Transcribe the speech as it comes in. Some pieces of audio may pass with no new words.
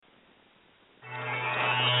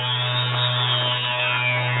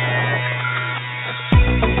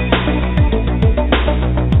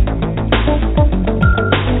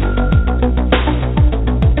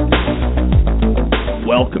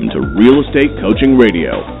Estate Coaching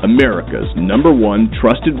Radio, America's #1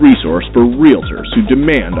 trusted resource for realtors who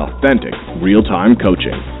demand authentic, real-time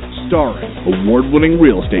coaching. Starring award-winning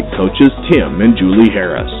real estate coaches Tim and Julie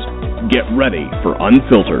Harris. Get ready for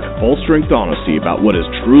unfiltered, full-strength honesty about what is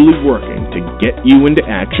truly working to get you into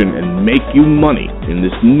action and make you money in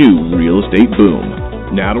this new real estate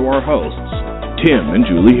boom. Now to our hosts, Tim and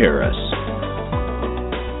Julie Harris.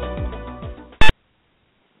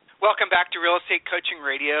 Welcome back to Real Estate Coaching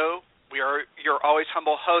Radio. We are your always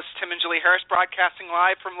humble hosts, Tim and Julie Harris, broadcasting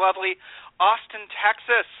live from lovely Austin,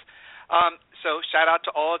 Texas. So shout out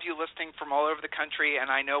to all of you listening from all over the country,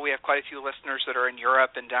 and I know we have quite a few listeners that are in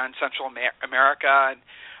Europe and down in Central America and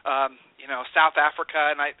South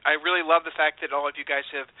Africa, and I really love the fact that all of you guys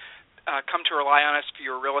have come to rely on us for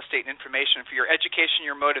your real estate information, for your education,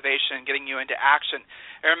 your motivation, and getting you into action.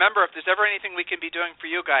 And remember, if there's ever anything we can be doing for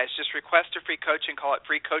you guys, just request a free coaching call at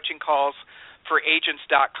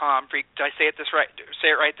freecoachingcallsforagents.com. Did I say it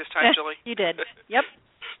right this time, Julie? You did. Yep.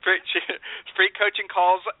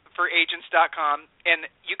 freecoachingcallsforagents.com. And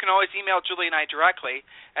you can always email Julie and I directly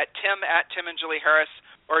at tim@timandjulieharris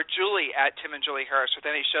or julie@timandjulieharris with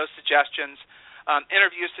any show suggestions,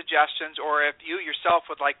 interview suggestions, or if you yourself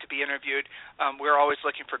would like to be interviewed. We're always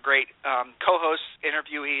looking for great co-hosts,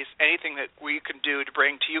 interviewees, anything that we can do to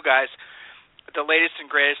bring to you guys the latest and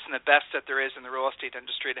greatest and the best that there is in the real estate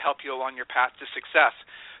industry to help you along your path to success.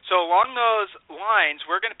 So along those lines,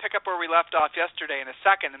 we're going to pick up where we left off yesterday in a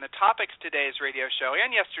second. And the topic of today's radio show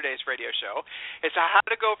and yesterday's radio show is how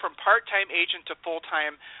to go from part-time agent to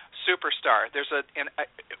full-time superstar.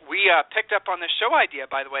 We picked up on this show idea,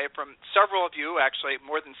 by the way, from several of you, actually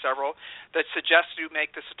more than several, that suggested you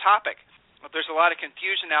make this a topic. There's a lot of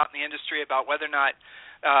confusion out in the industry about whether or not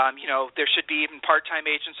there should be even part-time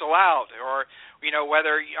agents allowed, or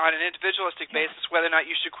whether on an individualistic basis, whether or not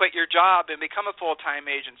you should quit your job and become a full-time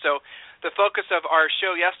agent. So the focus of our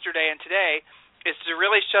show yesterday and today is to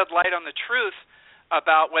really shed light on the truth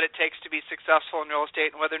about what it takes to be successful in real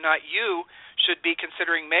estate and whether or not you should be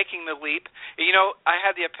considering making the leap. I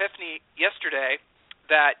had the epiphany yesterday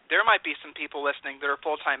that there might be some people listening that are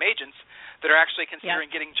full-time agents that are actually considering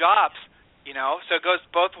getting jobs, so it goes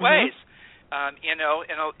both ways.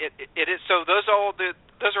 It is so. Those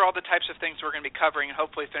are all the types of things we're going to be covering and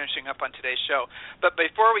hopefully finishing up on today's show. But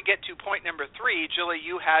before we get to point number 3, Julie,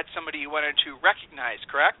 you had somebody you wanted to recognize,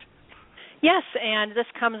 correct? Yes, and this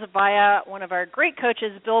comes via one of our great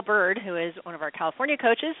coaches, Bill Bird, who is one of our California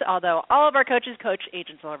coaches, although all of our coaches coach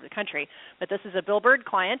agents all over the country. But this is a Bill Bird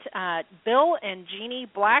client. Bill and Jeannie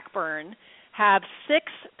Blackburn have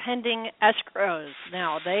 6 pending escrows.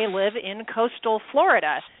 Now, they live in coastal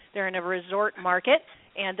Florida. They're in a resort market,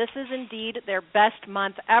 and this is indeed their best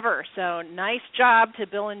month ever. So nice job to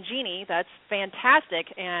Bill and Jeannie. That's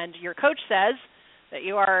fantastic. And your coach says that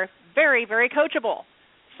you are very, very coachable.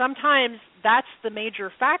 Sometimes that's the major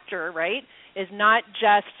factor, right, is not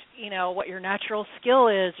just, what your natural skill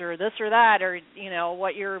is or this or that or,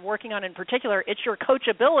 what you're working on in particular. It's your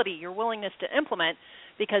coachability, your willingness to implement,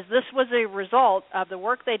 because this was a result of the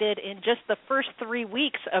work they did in just the first 3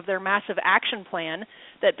 weeks of their massive action plan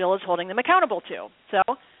that Bill is holding them accountable to.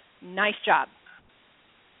 So, nice job.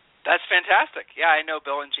 That's fantastic. Yeah, I know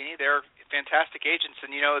Bill and Jeannie. They're fantastic agents,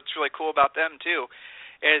 and it's really cool about them too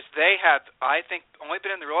is they have, I think, only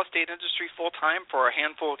been in the real estate industry full-time for a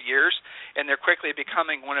handful of years, and they're quickly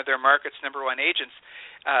becoming one of their market's #1 agents.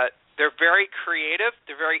 They're very creative.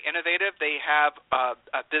 They're very innovative. They have a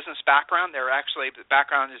business background. The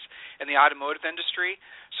background is in the automotive industry.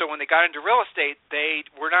 So when they got into real estate, they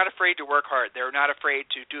were not afraid to work hard. They were not afraid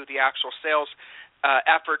to do the actual sales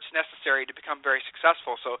efforts necessary to become very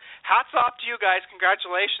successful. So hats off to you guys.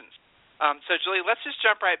 Congratulations. So, Julie, let's just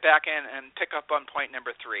jump right back in and pick up on point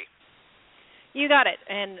number 3. You got it.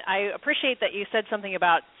 And I appreciate that you said something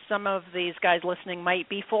about some of these guys listening might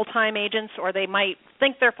be full-time agents, or they might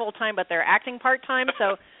think they're full-time but they're acting part-time.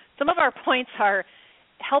 So some of our points are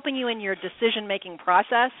helping you in your decision-making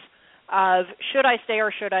process of should I stay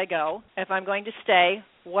or should I go? If I'm going to stay,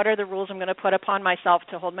 what are the rules I'm going to put upon myself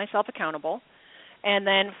to hold myself accountable? And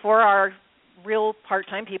then for our real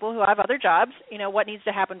part-time people who have other jobs, what needs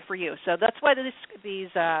to happen for you. So that's why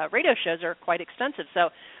these radio shows are quite extensive.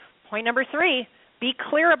 So point number 3, be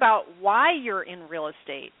clear about why you're in real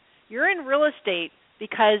estate. You're in real estate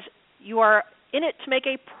because you are in it to make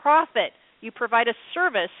a profit. You provide a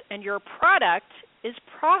service, and your product is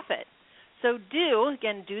profit. So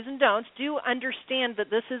again, do's and don'ts, do understand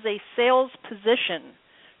that this is a sales position.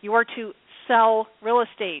 You are to sell real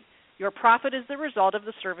estate. Your profit is the result of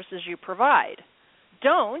the services you provide.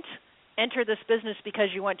 Don't enter this business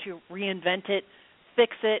because you want to reinvent it,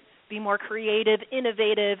 fix it, be more creative,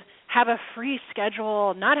 innovative, have a free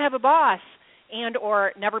schedule, not have a boss, and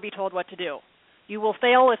or never be told what to do. You will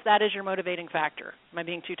fail if that is your motivating factor. Am I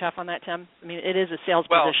being too tough on that, Tim? I mean, it is a sales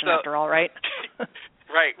position after all, right?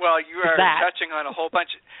 Right. Well, you are touching on a whole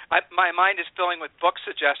bunch. My mind is filling with book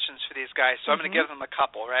suggestions for these guys, so I'm going to give them a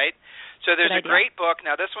couple, right? So there's a great book.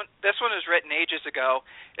 Now, this one was written ages ago.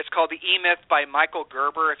 It's called The E-Myth by Michael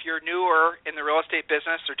Gerber. If you're newer in the real estate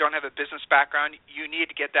business or don't have a business background, you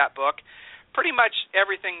need to get that book. Pretty much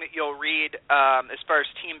everything that you'll read as far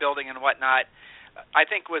as team building and whatnot, I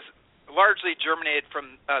think was largely germinated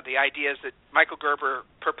from the ideas that Michael Gerber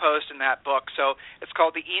proposed in that book. So it's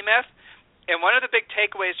called The E-Myth. And one of the big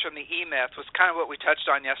takeaways from the E-Myth was kind of what we touched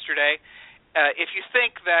on yesterday. If you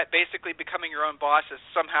think that basically becoming your own boss is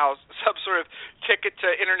somehow some sort of ticket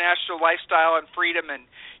to international lifestyle and freedom, and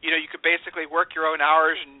you could basically work your own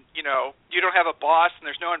hours, and you don't have a boss and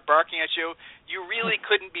there's no one barking at you, you really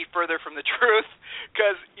couldn't be further from the truth.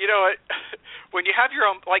 Because when you have your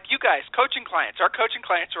own, like you guys, coaching clients, our coaching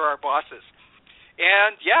clients are our bosses.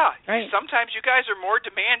 And, sometimes you guys are more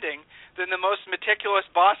demanding than the most meticulous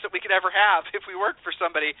boss that we could ever have if we work for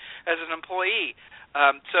somebody as an employee.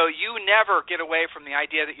 So you never get away from the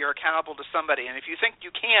idea that you're accountable to somebody. And if you think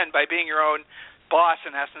you can by being your own boss,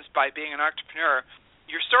 in essence, by being an entrepreneur,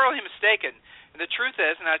 you're sorely mistaken. And the truth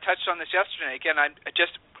is, and I touched on this yesterday, again,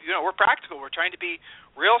 we're practical. We're trying to be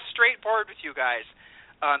real straightforward with you guys.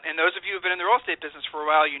 And those of you who have been in the real estate business for a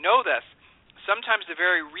while, you know this. Sometimes the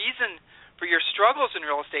very reason for your struggles in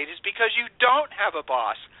real estate is because you don't have a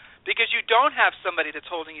boss, because you don't have somebody that's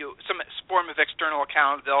holding you some form of external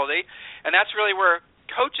accountability, and that's really where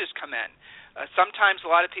coaches come in. Sometimes a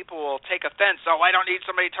lot of people will take offense. I don't need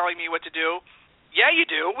somebody telling me what to do. Yeah, you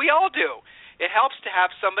do. We all do. It helps to have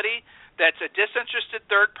somebody that's a disinterested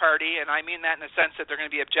third party, and I mean that in the sense that they're going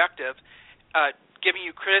to be objective, giving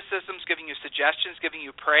you criticisms, giving you suggestions, giving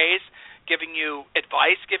you praise, giving you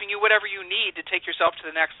advice, giving you whatever you need to take yourself to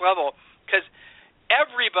the next level. Because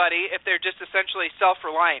everybody, if they're just essentially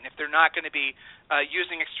self-reliant, if they're not going to be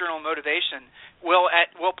using external motivation, will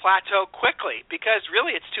plateau quickly, because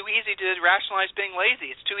really it's too easy to rationalize being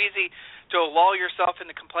lazy. It's too easy to lull yourself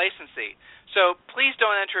into complacency. So please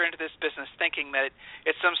don't enter into this business thinking that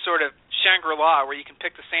it's some sort of Shangri-La where you can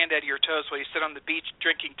pick the sand out of your toes while you sit on the beach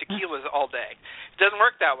drinking tequilas all day. It doesn't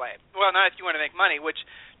work that way. Well, not if you want to make money, which,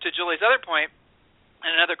 to Julie's other point,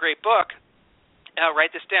 and another great book,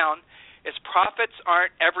 write this down, is Profits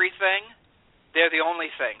Aren't Everything, They're the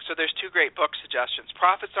Only Thing. So there's two great book suggestions.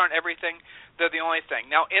 Profits aren't everything, they're the only thing.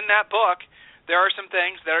 Now, in that book, there are some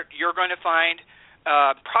things that you're going to find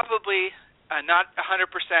probably not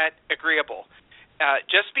 100% agreeable.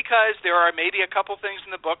 Just because there are maybe a couple things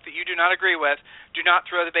in the book that you do not agree with, do not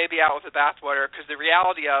throw the baby out with the bathwater, because the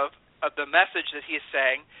reality of the message that he is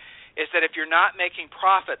saying is that if you're not making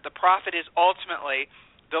profit, the profit is ultimately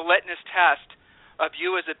the litmus test of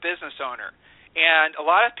you as a business owner. And a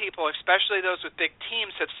lot of people, especially those with big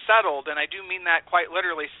teams, have settled, and I do mean that quite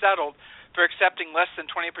literally, settled for accepting less than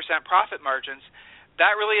 20% profit margins.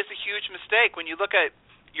 That really is a huge mistake. When you look at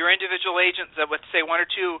your individual agents with, say, one or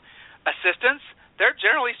two assistants, they're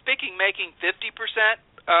generally speaking making 50%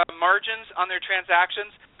 margins on their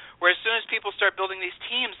transactions, where as soon as people start building these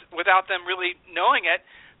teams without them really knowing it,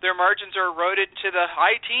 their margins are eroded to the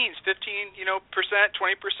high teens, 15%,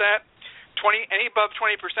 20%. Any above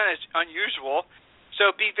 20% is unusual. So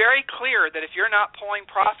be very clear that if you're not pulling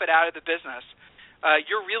profit out of the business,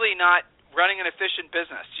 you're really not running an efficient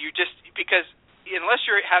business. Because unless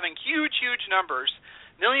you're having huge numbers,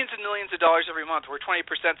 millions and millions of dollars every month, where 20%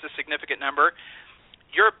 is a significant number,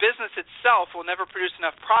 your business itself will never produce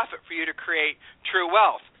enough profit for you to create true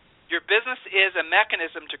wealth. Your business is a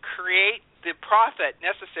mechanism to create the profit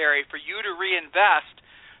necessary for you to reinvest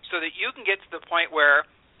so that you can get to the point where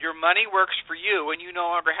your money works for you and you no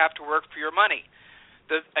longer have to work for your money.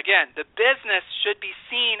 The business should be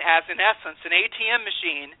seen as, in essence, an ATM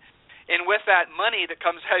machine, and with that money that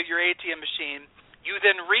comes out of your ATM machine, you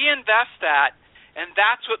then reinvest that, and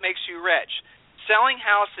that's what makes you rich. Selling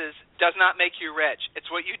houses does not make you rich. It's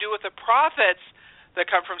what you do with the profits that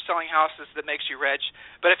come from selling houses that makes you rich.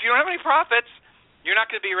 But if you don't have any profits, you're not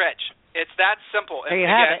going to be rich. It's that simple. There you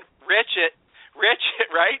have it. Rich,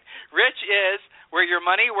 right? Rich is where your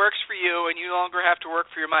money works for you and you no longer have to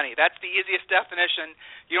work for your money. That's the easiest definition.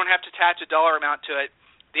 You don't have to attach a dollar amount to it.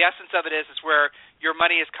 The essence of it is where your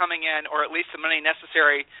money is coming in, or at least the money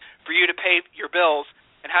necessary for you to pay your bills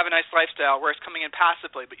and have a nice lifestyle, where it's coming in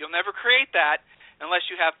passively. But you'll never create that unless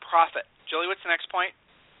you have profit. Julie, what's the next point?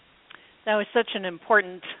 That was such an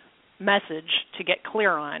important message to get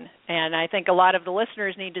clear on, and I think a lot of the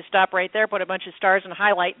listeners need to stop right there, put a bunch of stars, and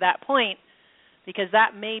highlight that point, because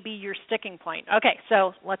that may be your sticking point. Okay,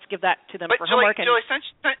 so let's give that to them but for Julie, homework. Julie,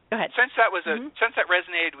 go ahead. Since that was since that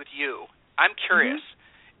resonated with you, I'm curious,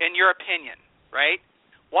 in your opinion, right?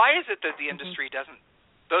 Why is it that the industry doesn't?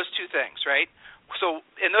 Those two things, right? So,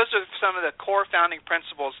 and those are some of the core founding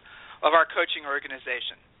principles of our coaching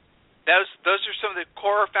organization. Those are some of the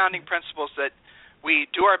core founding principles that we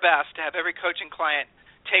do our best to have every coaching client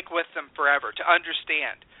take with them forever, to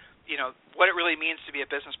understand, what it really means to be a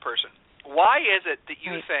business person. Why is it that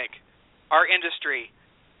you think our industry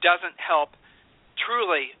doesn't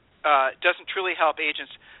truly help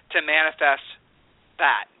agents to manifest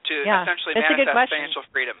that, to essentially manifest financial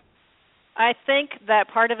freedom? I think that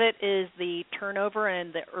part of it is the turnover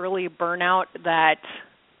and the early burnout that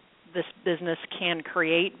this business can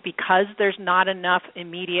create, because there's not enough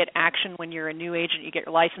immediate action when you're a new agent. You get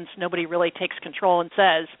your license, nobody really takes control and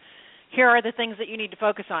says, here are the things that you need to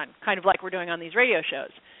focus on, kind of like we're doing on these radio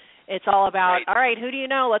shows. It's all about, all right, who do you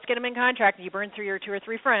know? Let's get them in contract. And you burn through your 2 or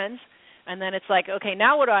 3 friends, and then it's like, okay,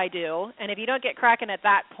 now what do I do? And if you don't get cracking at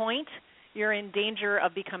that point, you're in danger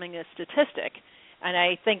of becoming a statistic. And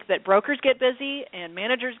I think that brokers get busy and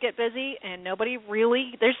managers get busy, and nobody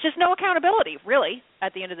really, there's just no accountability, really,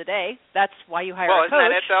 at the end of the day. That's why you hire a coach. Well,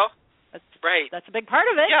 isn't that it, though? That's a big part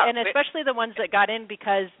of it, and especially the ones that got in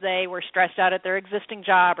because they were stressed out at their existing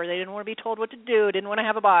job, or they didn't want to be told what to do, didn't want to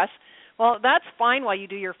have a boss. Well, that's fine while you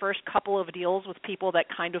do your first couple of deals with people that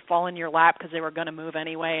kind of fall in your lap because they were going to move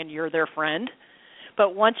anyway and you're their friend.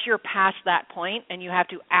 But once you're past that point and you have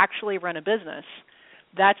to actually run a business,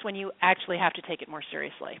 that's when you actually have to take it more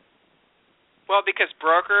seriously. Well, because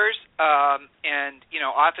brokers and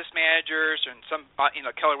office managers and some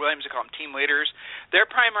Keller Williams, they call them team leaders, their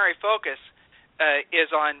primary focus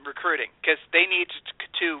is on recruiting, because they need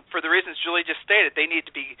to, for the reasons Julie just stated, they need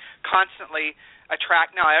to be constantly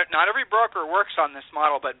attract. Now, not every broker works on this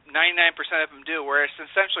model, but 99% of them do, where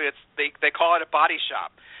essentially they call it a body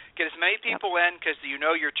shop. Get as many people in because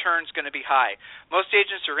your turn's going to be high. Most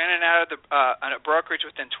agents are in and out of on a brokerage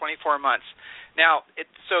within 24 months. Now,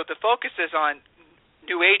 so the focus is on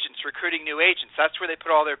new agents, recruiting new agents. That's where they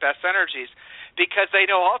put all their best energies, because they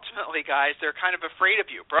know ultimately, guys, they're kind of afraid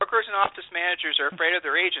of you. Brokers and office managers are afraid of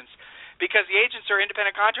their agents because the agents are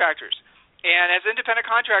independent contractors. And as independent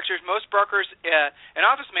contractors, most brokers and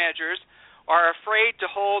office managers are afraid to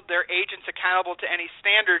hold their agents accountable to any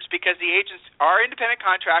standards, because the agents are independent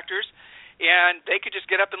contractors and they could just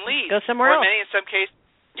get up and leave. Go somewhere else. Or many, in some cases,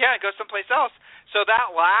 go someplace else. So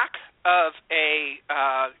that lack of a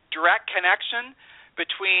direct connection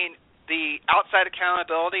between the outside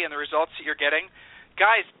accountability and the results that you're getting,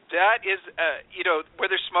 guys, that is, where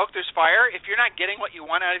there's smoke, there's fire. If you're not getting what you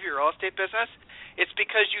want out of your real estate business, it's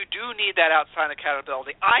because you do need that outside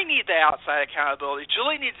accountability. I need the outside accountability.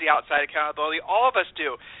 Julie needs the outside accountability. All of us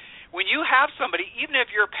do. When you have somebody, even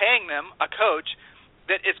if you're paying them a coach,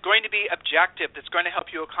 that is going to be objective, that's going to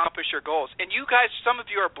help you accomplish your goals. And you guys, some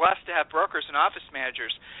of you are blessed to have brokers and office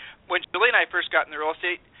managers. When Julie and I first got in the real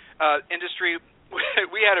estate industry,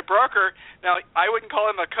 we had a broker. Now, I wouldn't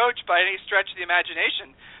call him a coach by any stretch of the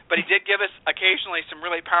imagination, but he did give us occasionally some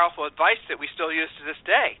really powerful advice that we still use to this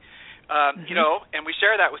day. And we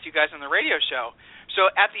share that with you guys on the radio show.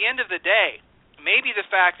 So at the end of the day, maybe the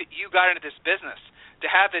fact that you got into this business to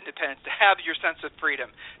have independence, to have your sense of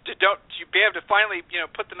freedom, to be able to finally,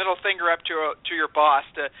 put the middle finger up to your boss,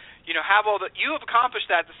 to, have all that. You have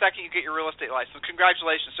accomplished that the second you get your real estate license.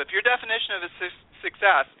 Congratulations. So if your definition of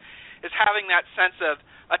success is having that sense of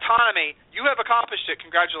autonomy, you have accomplished it.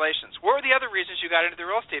 Congratulations. What were the other reasons you got into the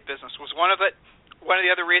real estate business? Was one of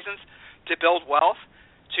the other reasons to build wealth,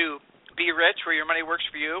 to be rich where your money works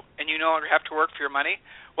for you and you no longer have to work for your money?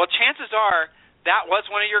 Well, chances are that was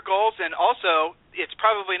one of your goals, and also it's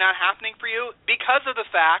probably not happening for you because of the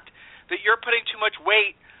fact that you're putting too much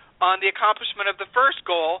weight on the accomplishment of the first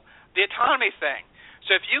goal, the autonomy thing.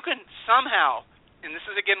 So if you can somehow, and this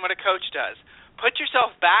is again what a coach does, put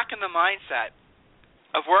yourself back in the mindset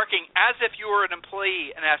of working as if you were an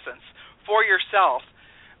employee, in essence, for yourself,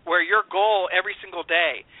 where your goal every single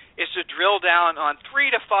day is to drill down on 3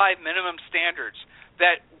 to 5 minimum standards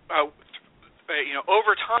that,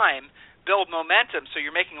 over time build momentum, so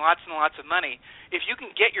you're making lots and lots of money. If you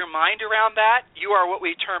can get your mind around that, you are what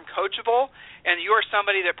we term coachable, and you are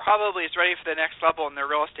somebody that probably is ready for the next level in their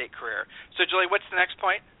real estate career. So, Julie, what's the next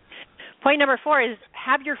point? Point number 4 is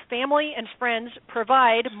have your family and friends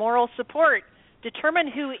provide moral support. Determine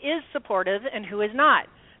who is supportive and who is not.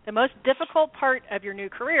 The most difficult part of your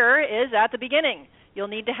new career is at the beginning. You'll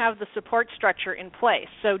need to have the support structure in place.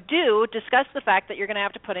 So discuss the fact that you're going to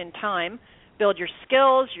have to put in time build your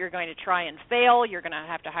skills. You're going to try and fail. You're going to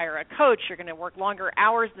have to hire a coach. You're going to work longer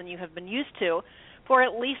hours than you have been used to for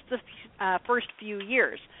at least the first few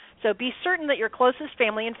years. So be certain that your closest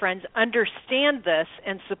family and friends understand this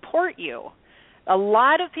and support you. A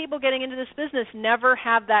lot of people getting into this business never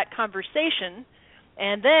have that conversation.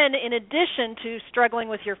 And then in addition to struggling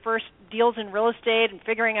with your first deals in real estate and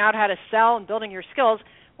figuring out how to sell and building your skills,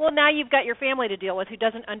 well, now you've got your family to deal with who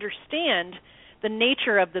doesn't understand the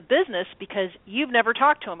nature of the business because you've never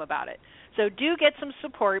talked to them about it. So do get some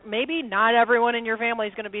support. Maybe not everyone in your family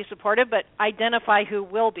is going to be supportive, but identify who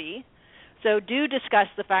will be. So do discuss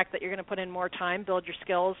the fact that you're going to put in more time, build your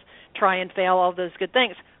skills, try and fail, all those good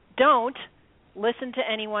things. Don't listen to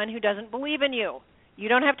anyone who doesn't believe in you. You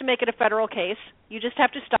don't have to make it a federal case. You just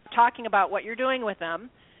have to stop talking about what you're doing with them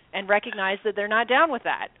and recognize that they're not down with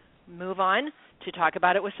that. Move on to talk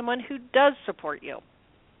about it with someone who does support you.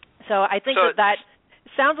 So I think that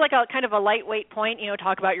sounds like a kind of a lightweight point,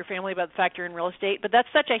 talk about your family, about the fact you're in real estate, but that's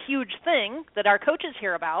such a huge thing that our coaches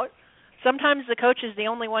hear about. Sometimes the coach is the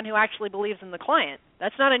only one who actually believes in the client.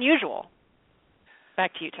 That's not unusual.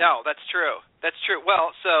 Back to you, Tim. No, that's true. That's true.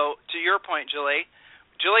 Well, so to your point, Julie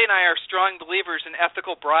and I are strong believers in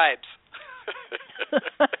ethical bribes.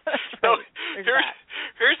 So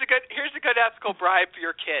here's a good ethical bribe for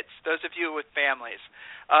your kids, those of you with families.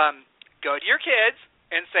 Go to your kids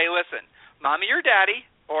and say, listen, Mommy or Daddy,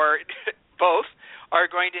 or both,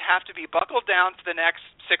 are going to have to be buckled down for the next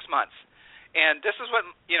 6 months. And this is what,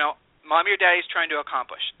 Mommy or Daddy is trying to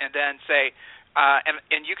accomplish. And then say,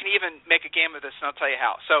 and you can even make a game of this, and I'll tell you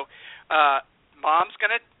how. So Mom's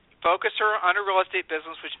going to focus her on her real estate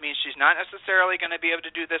business, which means she's not necessarily going to be able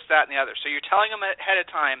to do this, that, and the other. So you're telling them ahead of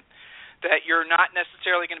time that you're not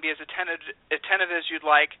necessarily going to be as attentive as you'd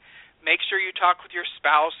like. Make sure you talk with your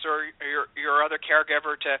spouse or your other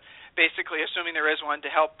caregiver to basically, assuming there is one, to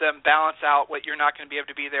help them balance out what you're not going to be able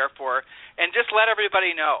to be there for. And just let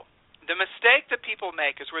everybody know. The mistake that people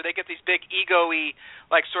make is where they get these big ego-y,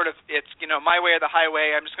 like sort of, it's, my way or the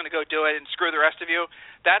highway, I'm just going to go do it and screw the rest of you.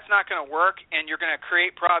 That's not going to work, and you're going to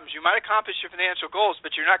create problems. You might accomplish your financial goals,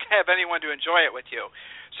 but you're not going to have anyone to enjoy it with you.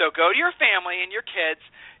 So go to your family and your kids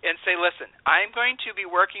and say, listen, I'm going to be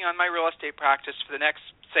working on my real estate practice for the next,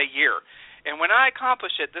 say, year. And when I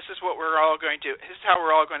accomplish it, this is what we're all going to, this is how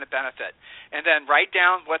we're all going to benefit. And then write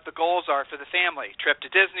down what the goals are for the family. Trip to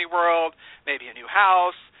Disney World, maybe a new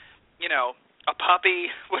house, a puppy,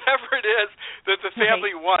 whatever it is that the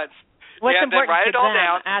family wants. What's and important then write to it all them,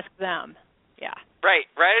 down. Ask them. Yeah. Right.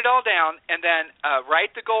 Write it all down, and then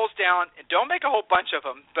write the goals down. And don't make a whole bunch of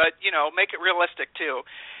them, but, make it realistic too.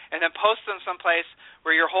 And then post them someplace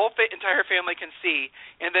where your whole entire family can see.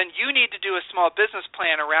 And then you need to do a small business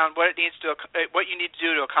plan around what you need to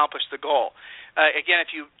do to accomplish the goal. Again,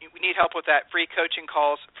 if you need help with that,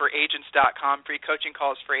 freecoachingcallsforagents.com,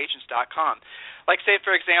 freecoachingcallsforagents.com. Like, say,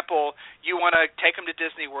 for example, you want to take them to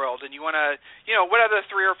Disney World, and you want to, what other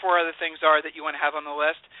 3 or 4 other things are that you want to have on the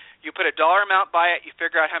list? You put a dollar amount by it. You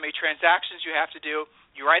figure out how many transactions you have to do.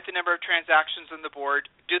 You write the number of transactions on the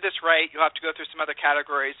board. Do this right. You'll have to go through some other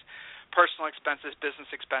categories, personal expenses,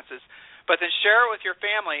 business expenses. But then share it with your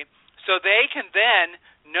family so they can then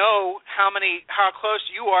know how close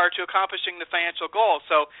you are to accomplishing the financial goals.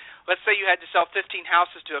 So let's say you had to sell 15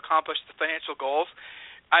 houses to accomplish the financial goals.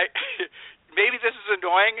 Maybe this is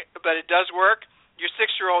annoying, but it does work. Your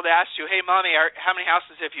 6-year-old asks you, hey, Mommy, how many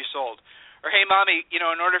houses have you sold? Or, hey, Mommy, in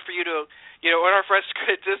order for us to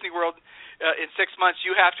go to Disney World in 6 months,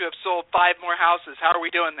 you have to have sold 5 more houses. How are we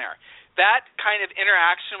doing there? That kind of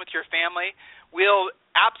interaction with your family will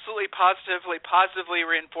absolutely positively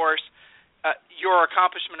reinforce your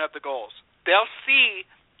accomplishment of the goals. They'll see,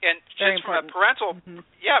 and Very just from important. a parental,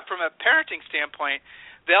 from a parenting standpoint,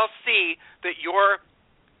 they'll see that you're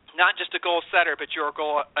not just a goal setter, but you're a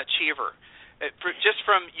goal achiever. Just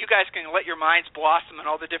from you guys can let your minds blossom in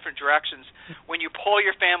all the different directions. When you pull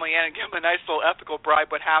your family in and give them a nice little ethical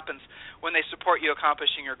bribe, what happens when they support you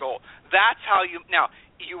accomplishing your goal? That's how you – now,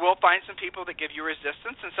 you will find some people that give you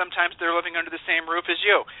resistance, and sometimes they're living under the same roof as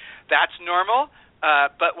you. That's normal,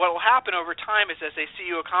 but what will happen over time is as they see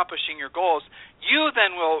you accomplishing your goals, you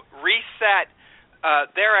then will reset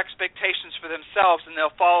their expectations for themselves, and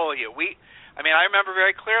they'll follow you. I remember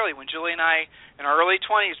very clearly when Julie and I, in our early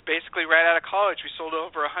 20s, basically right out of college, we sold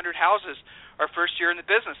over 100 houses our first year in the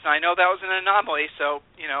business. Now, I know that was an anomaly, so,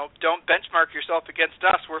 don't benchmark yourself against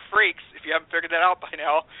us. We're freaks, if you haven't figured that out by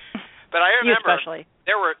now. But I remember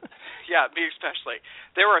there were, me especially.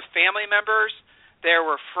 There were family members, there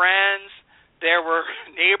were friends, there were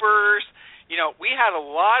neighbors. We had a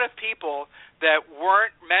lot of people that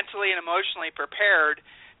weren't mentally and emotionally prepared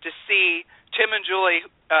to see Tim and Julie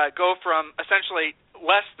go from essentially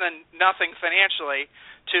less than nothing financially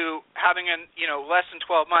to having in less than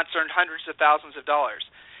 12 months earned hundreds of thousands of dollars.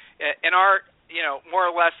 In our more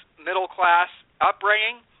or less middle class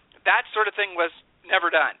upbringing, that sort of thing was never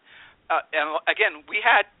done. And again, we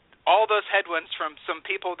had all those headwinds from some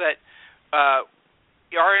people that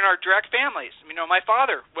are in our direct families. My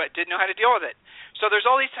father didn't know how to deal with it. So there's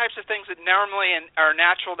all these types of things that normally are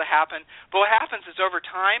natural to happen. But what happens is over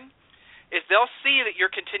time is they'll see that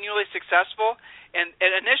you're continually successful, and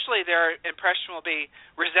initially their impression will be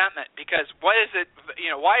resentment, because why is it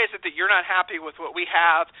that you're not happy with what we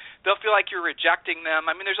have? They'll feel like you're rejecting them.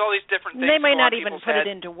 There's all these different things. They may not even put it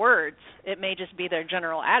into words. It may just be their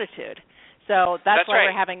general attitude. So that's why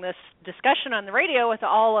we're having this discussion on the radio with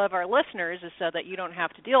all of our listeners, is so that you don't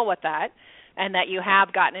have to deal with that, and that you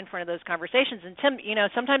have gotten in front of those conversations. And Tim,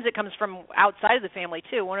 sometimes it comes from outside of the family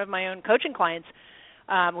too. One of my own coaching clients,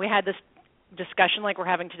 we had this discussion like we're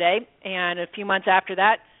having today, and a few months after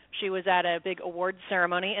that, she was at a big awards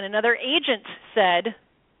ceremony, and another agent said,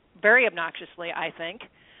 very obnoxiously, I think,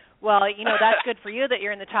 well, that's good for you that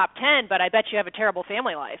you're in the top 10, but I bet you have a terrible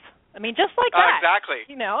family life. Just like that. Exactly.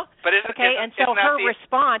 But so her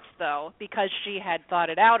response, though, because she had thought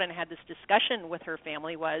it out and had this discussion with her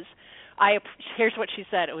family, was, here's what she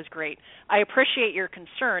said. It was great. I appreciate your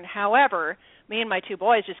concern. However, me and my two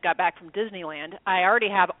boys just got back from Disneyland. I already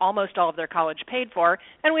have almost all of their college paid for,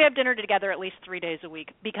 and we have dinner together at least 3 days a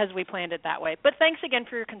week because we planned it that way. But thanks again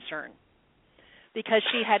for your concern. Because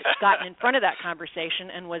she had gotten in front of that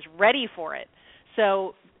conversation and was ready for it.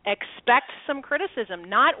 So expect some criticism.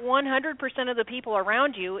 Not 100% of the people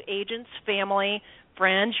around you, agents, family,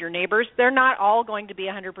 friends, your neighbors, they're not all going to be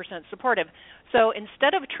 100% supportive. So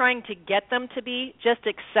instead of trying to get them to be, just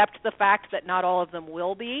accept the fact that not all of them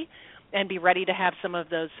will be, and be ready to have some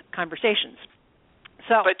of those conversations.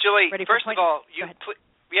 But Julie, first of all,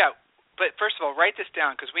 write this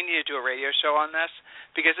down, because we need to do a radio show on this,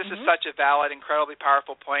 because this is such a valid, incredibly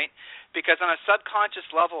powerful point. Because on a subconscious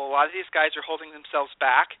level, a lot of these guys are holding themselves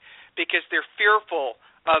back because they're fearful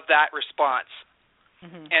of that response.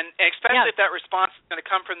 And especially if that response is going to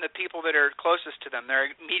come from the people that are closest to them,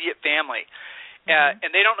 their immediate family.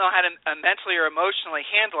 And they don't know how to mentally or emotionally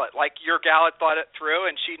handle it. Like your gal had thought it through,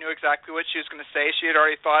 and she knew exactly what she was going to say. She had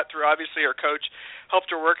already thought it through. Obviously, her coach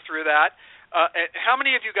helped her work through that. How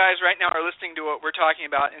many of you guys right now are listening to what we're talking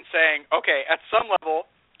about and saying, okay, at some level,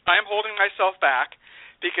 I'm holding myself back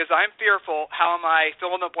because I'm fearful how my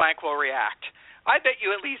fill-in-the-blank will react? I bet you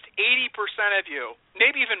at least 80% of you,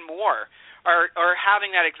 maybe even more, are having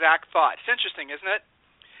that exact thought. It's interesting, isn't it?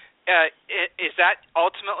 Is that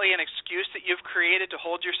ultimately an excuse that you've created to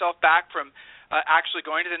hold yourself back from actually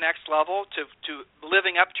going to the next level, to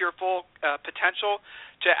living up to your full potential,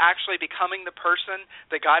 to actually becoming the person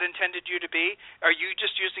that God intended you to be? Are you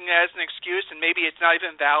just using it as an excuse, and maybe it's not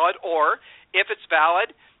even valid? Or if it's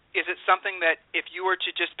valid, is it something that if you were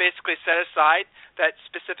to just basically set aside that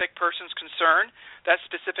specific person's concern, that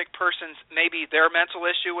specific person's maybe their mental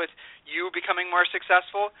issue with you becoming more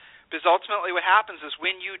successful? Because ultimately what happens is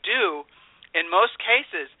when you do, in most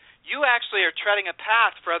cases, you actually are treading a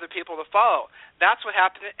path for other people to follow. That's what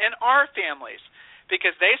happened in our families,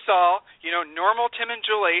 because they saw, normal Tim and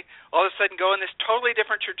Julie all of a sudden go in this totally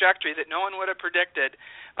different trajectory that no one would have predicted.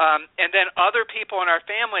 And then other people in our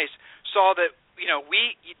families saw that,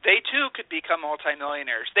 they too could become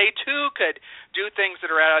multimillionaires. They too could do things that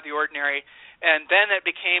are out of the ordinary. And then it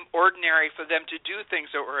became ordinary for them to do things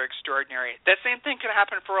that were extraordinary. That same thing can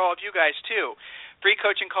happen for all of you guys, too.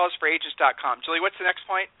 FreeCoachingCallsForAgents.com. Julie, what's the next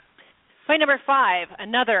point? Point number 5,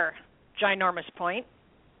 another ginormous point.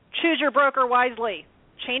 Choose your broker wisely.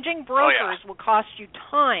 Changing brokers will cost you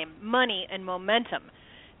time, money, and momentum.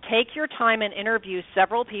 Take your time and interview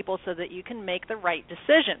several people so that you can make the right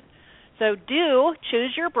decision. So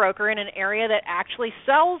choose your broker in an area that actually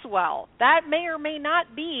sells well. That may or may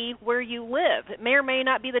not be where you live. It may or may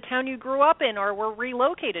not be the town you grew up in or were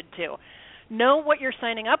relocated to. Know what you're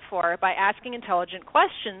signing up for by asking intelligent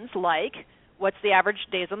questions like, what's the average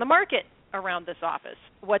days on the market around this office?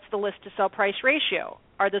 What's the list-to-sell price ratio?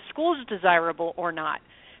 Are the schools desirable or not?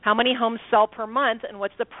 How many homes sell per month, and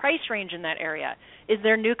what's the price range in that area? Is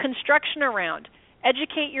there new construction around?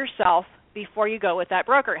 Educate yourself before you go with that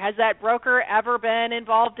broker. Has that broker ever been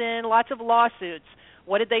involved in lots of lawsuits?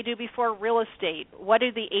 What did they do before real estate? What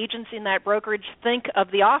do the agents in that brokerage think of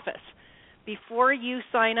the office? Before you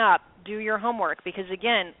sign up, do your homework, because,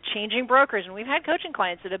 again, changing brokers, and we've had coaching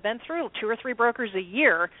clients that have been through 2 or 3 brokers a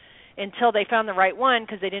year until they found the right one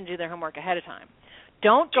because they didn't do their homework ahead of time.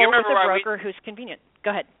 Don't go with a broker who's convenient. Go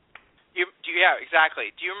ahead. Yeah, exactly.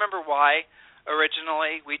 Do you remember why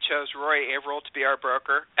originally we chose Rory Averill to be our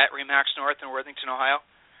broker at RE/MAX North in Worthington, Ohio?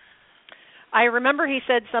 I remember he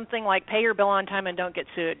said something like, pay your bill on time and don't get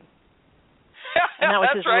sued. And that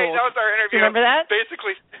was That's his right. rules. That was our interview. Do you remember that?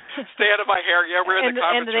 Basically, stay out of my hair. Yeah, we're in the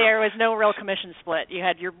conference room. And there was no real commission split. You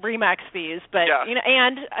had your RE/MAX fees, but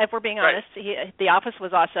and if we're being honest, the office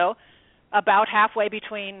was also about halfway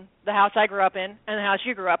between the house I grew up in and the house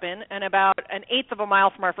you grew up in, and about an eighth of a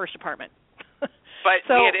mile from our first apartment. But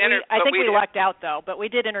so I think we lucked out though. But we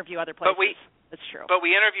did interview other places. That's true. But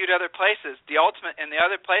we interviewed other places. The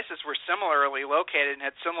other places were similarly located and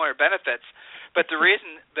had similar benefits. But the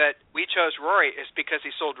reason that we chose Rory is because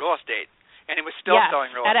he sold real estate, and he was still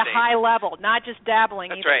selling real estate. At a high level, not just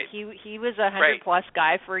dabbling. That's right. He was a 100-plus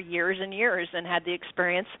guy for years and years and had the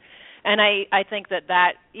experience. And I think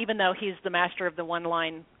that even though he's the master of the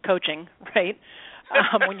one-line coaching, right,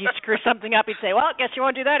 when you screw something up, he'd say, well, I guess you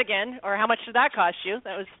won't do that again, or how much did that cost you?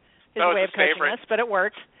 That was his way of coaching us, but it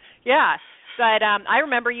worked. Yeah. But I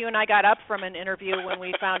remember you and I got up from an interview when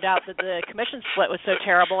we found out that the commission split was so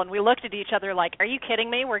terrible, and we looked at each other like, are you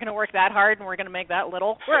kidding me? We're going to work that hard and we're going to make that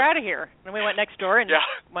little? We're out of here. And we went next door and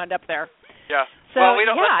wound up there. Yeah. So, well,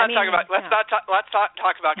 let's not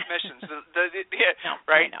talk about commissions.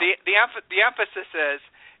 Right? The emphasis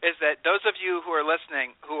is that those of you who are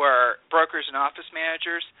listening who are brokers and office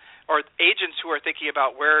managers or agents who are thinking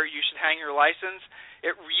about where you should hang your license,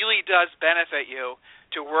 it really does benefit you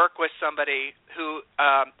to work with somebody who,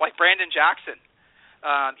 like Brandon Jackson,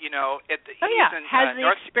 has the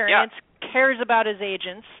experience, cares about his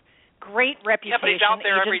agents, great reputation. Yeah, but he's out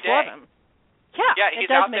there every day. Love him. Yeah,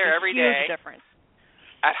 he's out there every day. Huge difference.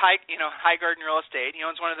 At High Garden Real Estate, he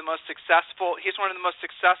owns one of the most successful. He's one of the most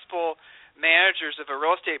successful managers of a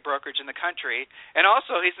real estate brokerage in the country, and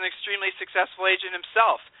also he's an extremely successful agent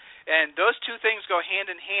himself. And those two things go hand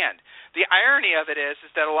in hand. The irony of it is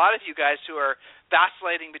that a lot of you guys who are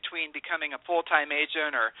vacillating between becoming a full-time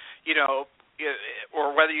agent or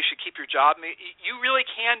whether you should keep your job, you really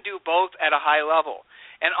can do both at a high level.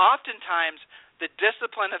 And oftentimes the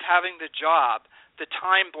discipline of having the job, the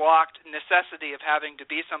time-blocked necessity of having to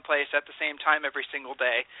be someplace at the same time every single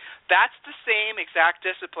day, that's the same exact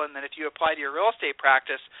discipline that if you apply to your real estate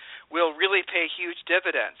practice will really pay huge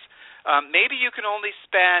dividends. Maybe you can only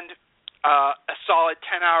spend a solid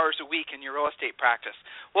 10 hours a week in your real estate practice.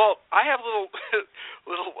 Well, I have a little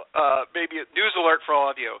maybe a news alert for all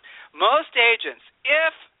of you. Most agents,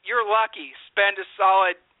 if you're lucky, spend a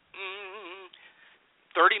solid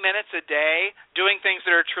 30 minutes a day doing things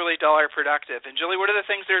that are truly dollar productive. And Julie, what are the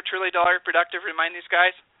things that are truly dollar productive? Remind these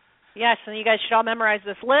guys. Yes, and you guys should all memorize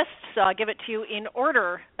this list, so I'll give it to you in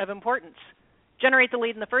order of importance. Generate the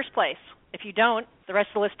lead in the first place. If you don't, the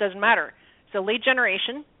rest of the list doesn't matter. So lead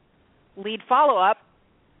generation, lead follow-up,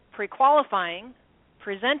 pre-qualifying,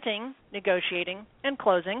 presenting, negotiating, and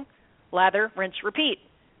closing, lather, rinse, repeat.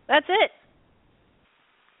 That's it.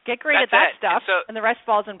 Get great at that stuff, and the rest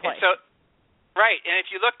falls in place. Right, and if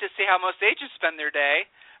you look to see how most agents spend their day,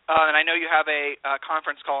 and I know you have a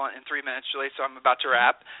conference call in 3 minutes, Julie, so I'm about to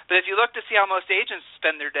wrap. But if you look to see how most agents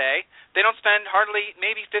spend their day, they don't spend hardly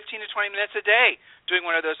maybe 15 to 20 minutes a day doing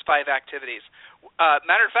one of those 5 activities.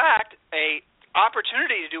 Matter of fact, a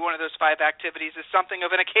opportunity to do one of those 5 activities is something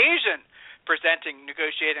of an occasion, presenting,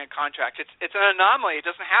 negotiating a contract. It's an anomaly. It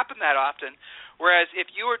doesn't happen that often. Whereas if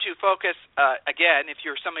you were to focus, again, if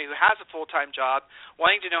you're somebody who has a full-time job,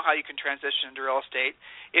 wanting to know how you can transition into real estate,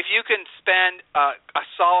 if you can spend a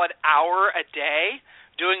solid hour a day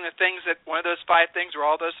doing the things that one of those 5 things or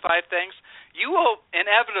all those 5 things, you will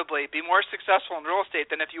inevitably be more successful in real estate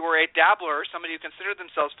than if you were a dabbler or somebody who considered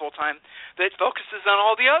themselves full-time that focuses on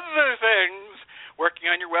all the other things, working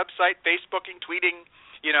on your website, Facebooking, tweeting,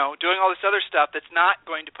 doing all this other stuff that's not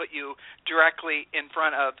going to put you directly in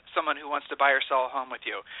front of someone who wants to buy or sell a home with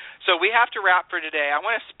you. So we have to wrap for today. I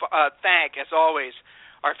want to thank, as always,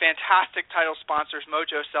 our fantastic title sponsors,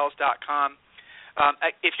 MojoSells.com.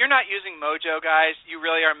 If you're not using Mojo, guys, you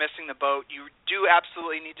really are missing the boat. You do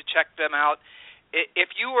absolutely need to check them out.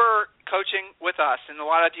 If you were coaching with us, and a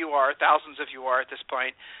lot of you are, thousands of you are at this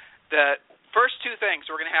point, the first 2 things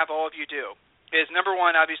we're going to have all of you do is, number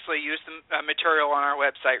 1, obviously use the material on our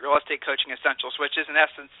website, Real Estate Coaching Essentials, which is, in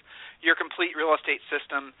essence, your complete real estate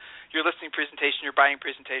system, your listing presentation, your buying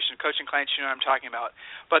presentation, coaching clients, you know what I'm talking about.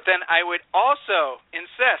 But then I would also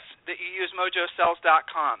insist that you use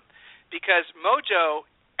MojoSells.com, because Mojo,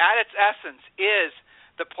 at its essence, is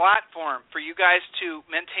the platform for you guys to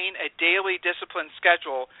maintain a daily disciplined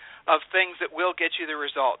schedule of things that will get you the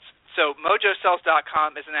results. So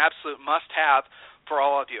MojoSells.com is an absolute must-have for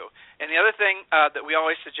all of you. And the other thing that we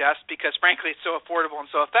always suggest, because frankly it's so affordable and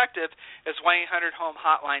so effective, is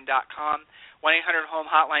 1-800-HOME-HOTLINE.com.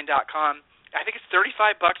 1-800-HOME-HOTLINE.com. I think it's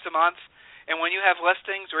 $35 a month. And when you have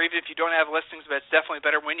listings, or even if you don't have listings, but it's definitely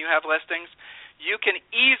better when you have listings, you can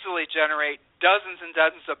easily generate dozens and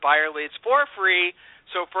dozens of buyer leads for free.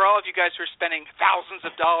 So for all of you guys who are spending thousands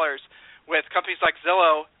of dollars with companies like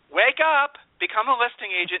Zillow, wake up, become a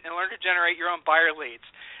listing agent, and learn to generate your own buyer leads.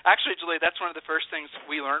 Actually, Julie, that's one of the first things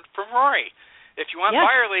we learned from Rory. If you want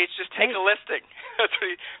buyer leads, just take a listing.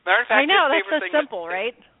 Matter of fact, I know, that's so simple,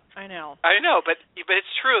 right? I know, but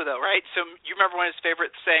it's true though, right? So you remember one of his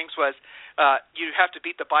favorite sayings was, "You have to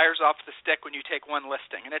beat the buyers off the stick when you take one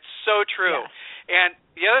listing," and it's so true. Yes. And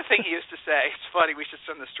the other thing he used to say, it's funny, we should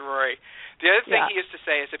send this to Rory. The other thing he used to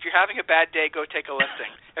say is, "If you're having a bad day, go take a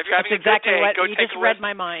listing. If you're having a good day, go take a listing." You just read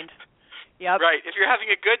my mind. Yep. Right. If you're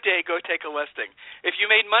having a good day, go take a listing. If you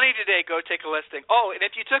made money today, go take a listing. Oh, and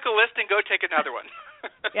if you took a listing, go take another one.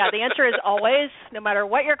 Yeah, the answer is always, no matter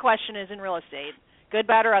what your question is in real estate, good,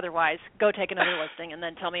 bad, or otherwise, go take another listing and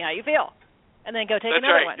then tell me how you feel. And then go take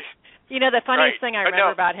another one. You know, the funniest thing I remember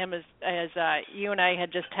about him is you and I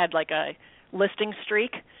had just had like a listing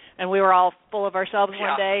streak, and we were all full of ourselves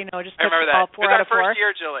one day. You know, just took all 4 out of 4. It was our first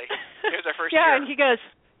year, Julie. It was our first year. Yeah, and he goes,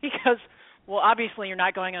 well, obviously you're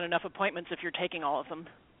not going on enough appointments if you're taking all of them.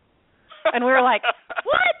 And we were like,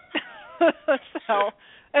 what?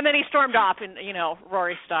 And then he stormed off in,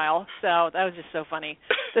 Rory style. So that was just so funny.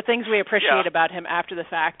 The things we appreciate about him after the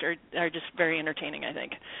fact are just very entertaining, I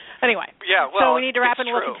think. Anyway, so we need to wrap, and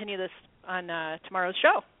we'll continue this on tomorrow's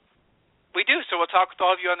show. We do, so we'll talk with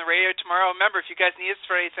all of you on the radio tomorrow. Remember, if you guys need us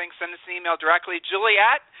for anything, send us an email directly, Julie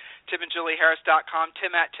at timandjulieharris.com,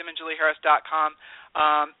 Tim at timandjulieharris.com.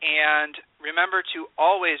 And remember to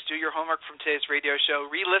always do your homework from today's radio show.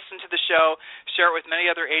 Re-listen to the show. Share it with many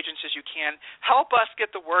other agents as you can. Help us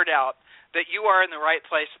get the word out that you are in the right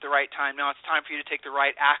place at the right time. Now it's time for you to take the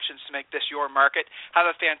right actions to make this your market. Have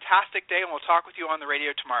a fantastic day, and we'll talk with you on the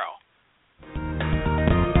radio tomorrow.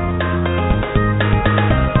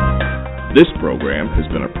 This program has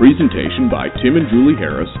been a presentation by Tim and Julie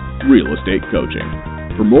Harris, Real Estate Coaching.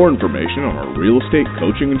 For more information on our real estate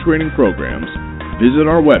coaching and training programs, visit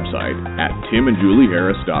our website at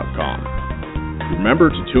timandjulieharris.com. Remember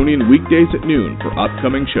to tune in weekdays at noon for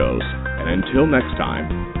upcoming shows, and until next time,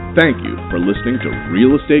 thank you for listening to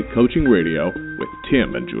Real Estate Coaching Radio with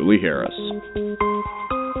Tim and Julie Harris.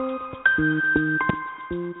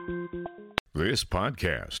 This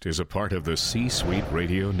podcast is a part of the C-Suite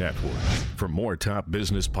Radio Network. For more top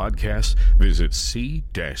business podcasts, visit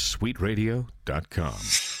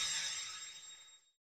c-suiteradio.com.